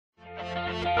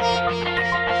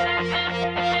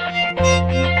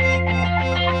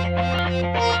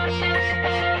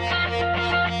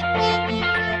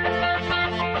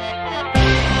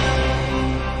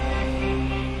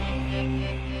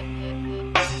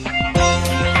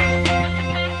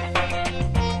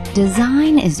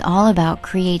Design is all about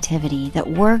creativity that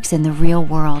works in the real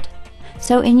world.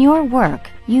 So in your work,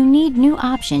 you need new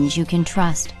options you can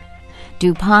trust.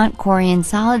 DuPont Corian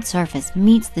Solid Surface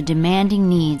meets the demanding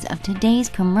needs of today's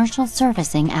commercial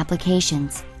surfacing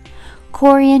applications.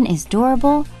 Corian is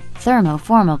durable,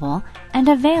 thermoformable, and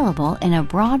available in a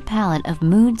broad palette of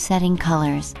mood-setting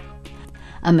colors.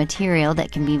 A material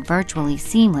that can be virtually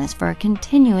seamless for a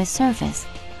continuous surface.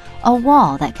 A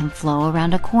wall that can flow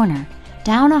around a corner,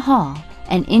 down a hall,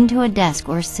 and into a desk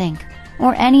or sink,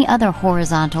 or any other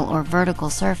horizontal or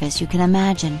vertical surface you can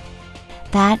imagine.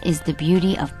 That is the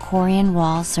beauty of Corian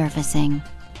wall surfacing.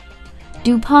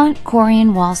 DuPont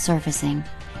Corian wall surfacing,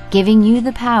 giving you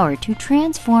the power to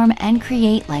transform and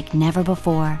create like never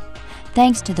before,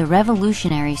 thanks to the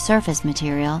revolutionary surface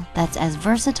material that's as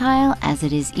versatile as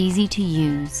it is easy to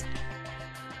use.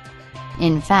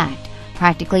 In fact,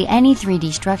 practically any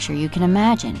 3D structure you can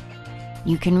imagine,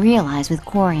 you can realize with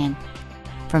Corian.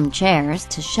 From chairs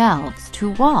to shelves to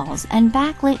walls and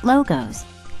backlit logos,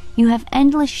 you have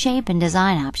endless shape and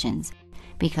design options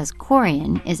because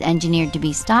Corian is engineered to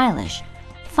be stylish,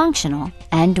 functional,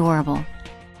 and durable.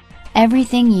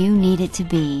 Everything you need it to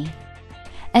be.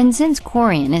 And since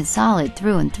Corian is solid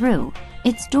through and through,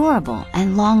 it's durable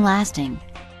and long-lasting.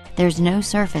 There's no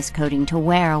surface coating to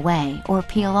wear away or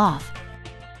peel off.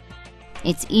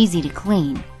 It's easy to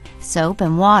clean. Soap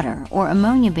and water or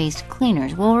ammonia-based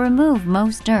cleaners will remove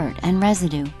most dirt and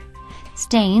residue.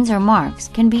 Stains or marks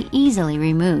can be easily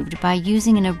removed by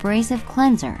using an abrasive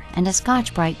cleanser and a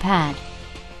Scotch-Brite pad.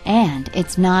 And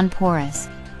it's non-porous.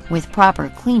 With proper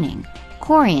cleaning,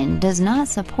 Corian does not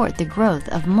support the growth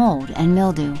of mold and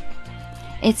mildew.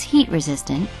 It's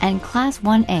heat-resistant and Class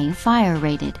 1A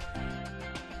fire-rated.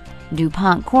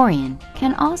 DuPont Corian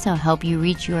can also help you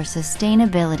reach your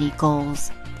sustainability goals.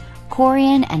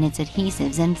 Corian and its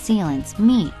adhesives and sealants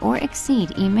meet or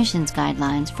exceed emissions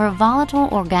guidelines for volatile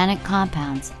organic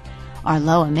compounds, are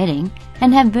low-emitting,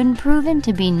 and have been proven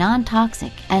to be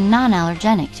non-toxic and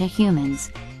non-allergenic to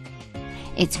humans.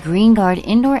 It's GreenGuard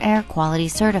Indoor Air Quality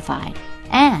Certified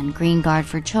and GreenGuard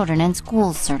for Children and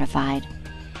Schools Certified.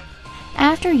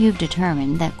 After you've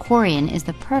determined that Corian is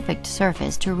the perfect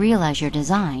surface to realize your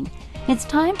design, it's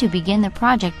time to begin the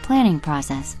project planning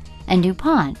process, and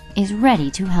DuPont is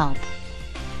ready to help.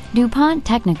 DuPont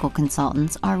technical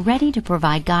consultants are ready to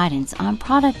provide guidance on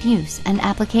product use and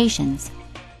applications.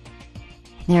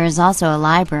 There is also a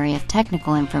library of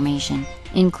technical information,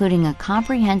 including a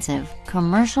comprehensive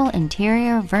commercial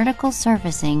interior vertical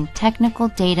surfacing technical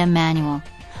data manual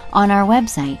on our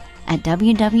website at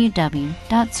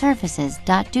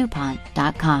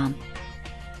www.surfaces.dupont.com.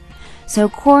 So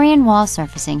Corian wall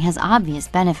surfacing has obvious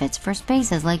benefits for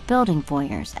spaces like building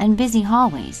foyers and busy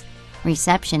hallways,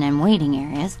 reception and waiting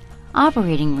areas,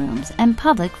 operating rooms, and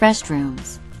public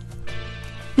restrooms.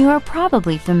 You are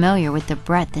probably familiar with the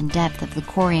breadth and depth of the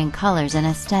Corian colors and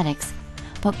aesthetics,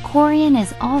 but Corian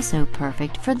is also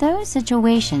perfect for those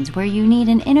situations where you need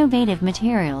an innovative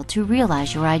material to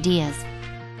realize your ideas.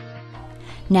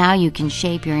 Now you can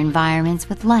shape your environments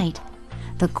with light.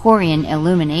 The Corian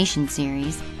Illumination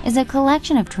Series is a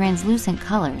collection of translucent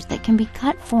colors that can be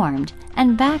cut-formed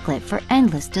and backlit for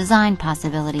endless design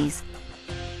possibilities.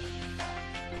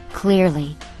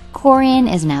 Clearly, Corian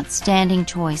is an outstanding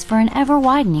choice for an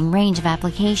ever-widening range of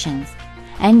applications,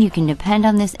 and you can depend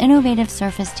on this innovative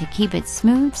surface to keep its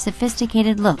smooth,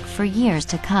 sophisticated look for years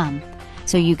to come,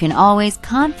 so you can always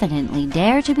confidently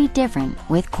dare to be different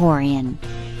with Corian.